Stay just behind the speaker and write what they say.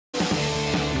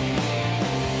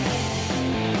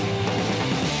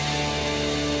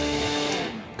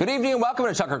Good evening and welcome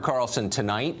to Tucker Carlson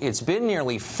Tonight. It's been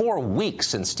nearly 4 weeks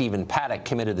since Stephen Paddock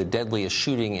committed the deadliest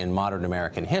shooting in modern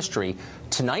American history.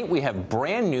 Tonight we have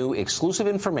brand new exclusive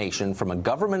information from a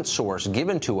government source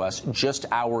given to us just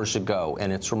hours ago,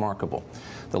 and it's remarkable.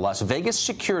 The Las Vegas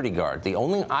security guard, the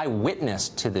only eyewitness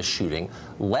to this shooting,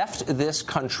 left this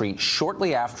country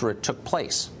shortly after it took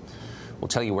place. We'll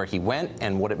tell you where he went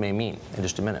and what it may mean in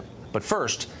just a minute. But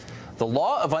first, the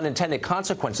law of unintended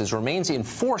consequences remains in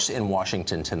force in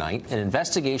Washington tonight. An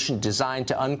investigation designed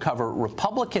to uncover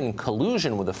Republican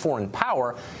collusion with a foreign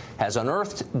power has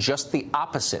unearthed just the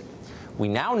opposite. We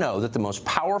now know that the most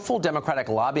powerful Democratic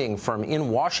lobbying firm in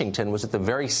Washington was at the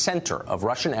very center of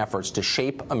Russian efforts to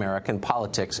shape American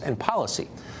politics and policy.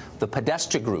 The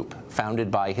Podesta Group,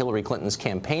 founded by Hillary Clinton's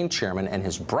campaign chairman and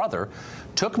his brother,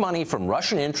 took money from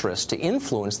Russian interests to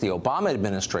influence the Obama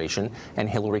administration and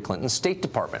Hillary Clinton's State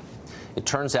Department. It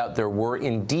turns out there were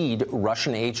indeed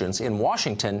Russian agents in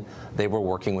Washington. They were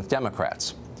working with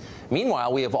Democrats.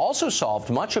 Meanwhile, we have also solved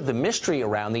much of the mystery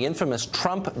around the infamous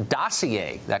Trump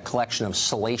dossier, that collection of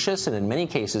salacious and in many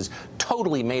cases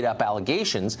totally made-up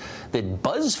allegations that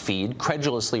BuzzFeed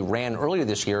credulously ran earlier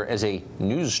this year as a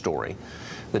news story.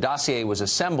 The dossier was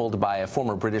assembled by a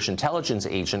former British intelligence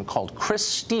agent called Chris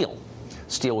Steele.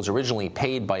 Steele was originally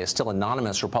paid by a still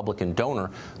anonymous Republican donor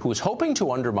who was hoping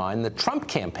to undermine the Trump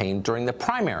campaign during the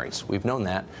primaries. We've known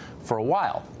that for a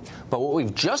while. But what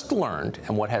we've just learned,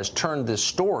 and what has turned this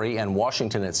story and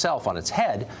Washington itself on its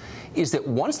head, is that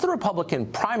once the Republican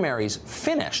primaries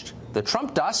finished, the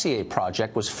Trump dossier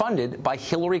project was funded by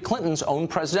Hillary Clinton's own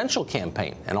presidential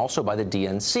campaign and also by the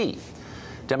DNC.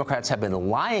 Democrats have been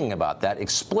lying about that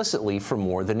explicitly for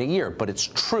more than a year, but it's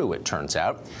true, it turns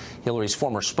out. Hillary's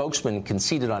former spokesman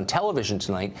conceded on television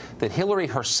tonight that Hillary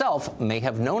herself may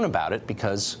have known about it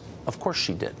because, of course,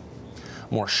 she did.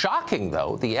 More shocking,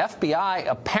 though, the FBI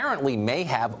apparently may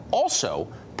have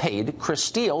also paid Chris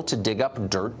Steele to dig up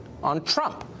dirt on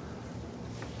Trump.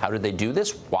 How did they do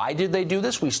this? Why did they do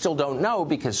this? We still don't know,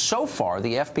 because so far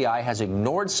the FBI has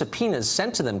ignored subpoenas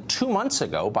sent to them 2 months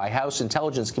ago by House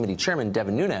Intelligence Committee Chairman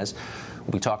Devin Nunes.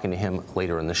 We'll be talking to him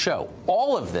later in the show.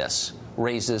 All of this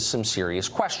raises some serious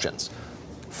questions.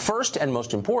 First and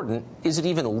most important, is it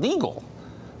even legal?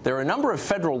 There are a number of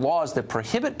federal laws that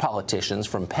prohibit politicians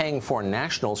from paying foreign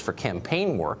nationals for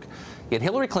campaign work, yet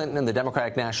Hillary Clinton and the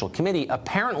Democratic National Committee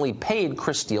apparently paid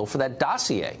Chris Steele for that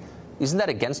dossier. Isn't that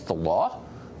against the law?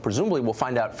 Presumably, we'll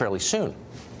find out fairly soon.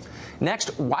 Next,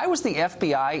 why was the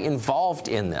FBI involved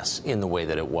in this in the way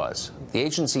that it was? The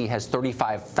agency has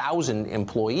 35,000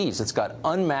 employees. It's got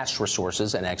unmatched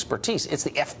resources and expertise. It's the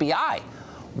FBI.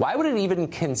 Why would it even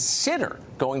consider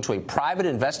going to a private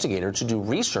investigator to do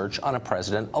research on a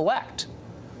president-elect?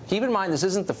 Keep in mind, this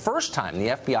isn't the first time the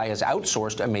FBI has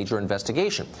outsourced a major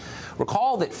investigation.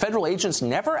 Recall that federal agents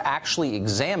never actually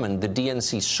examined the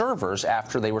DNC servers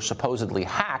after they were supposedly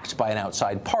hacked by an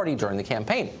outside party during the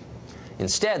campaign.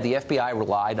 Instead, the FBI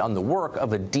relied on the work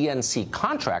of a DNC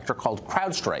contractor called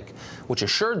CrowdStrike, which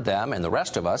assured them and the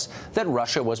rest of us that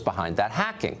Russia was behind that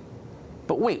hacking.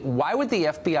 But wait, why would the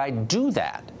FBI do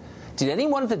that? Did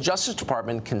anyone at the Justice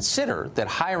Department consider that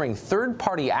hiring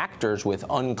third-party actors with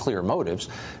unclear motives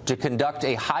to conduct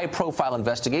a high-profile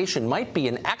investigation might be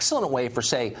an excellent way for,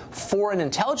 say, foreign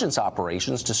intelligence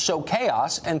operations to sow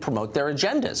chaos and promote their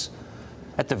agendas?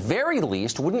 At the very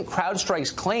least, wouldn't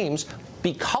CrowdStrike's claims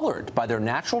be colored by their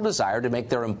natural desire to make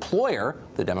their employer,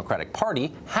 the Democratic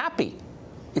Party, happy?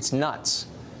 It's nuts.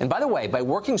 And by the way, by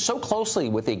working so closely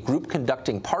with a group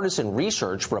conducting partisan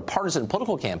research for a partisan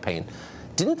political campaign,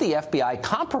 didn't the FBI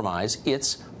compromise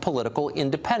its political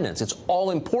independence, its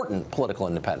all-important political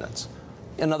independence?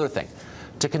 Another thing,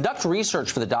 to conduct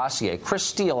research for the dossier, Chris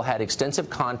Steele had extensive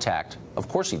contact, of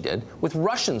course he did, with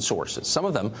Russian sources, some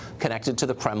of them connected to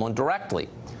the Kremlin directly.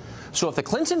 So if the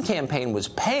Clinton campaign was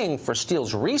paying for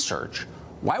Steele's research,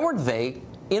 why weren't they,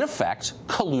 in effect,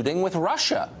 colluding with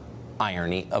Russia?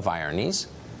 Irony of ironies.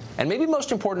 And maybe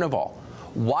most important of all,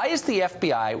 why is the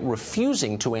FBI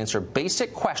refusing to answer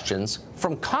basic questions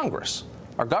from Congress?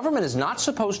 Our government is not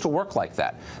supposed to work like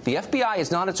that. The FBI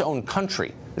is not its own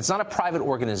country. It's not a private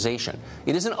organization.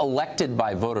 It isn't elected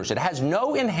by voters. It has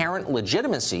no inherent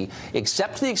legitimacy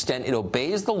except to the extent it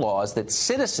obeys the laws that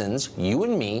citizens, you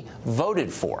and me,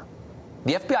 voted for.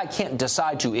 The FBI can't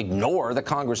decide to ignore the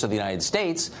Congress of the United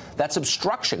States. That's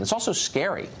obstruction. It's also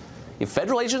scary. If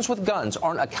federal agents with guns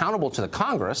aren't accountable to the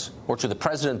Congress or to the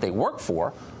president they work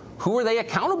for, who are they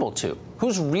accountable to?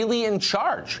 Who's really in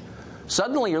charge?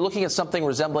 Suddenly, you're looking at something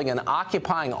resembling an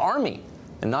occupying army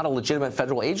and not a legitimate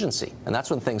federal agency. And that's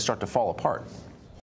when things start to fall apart.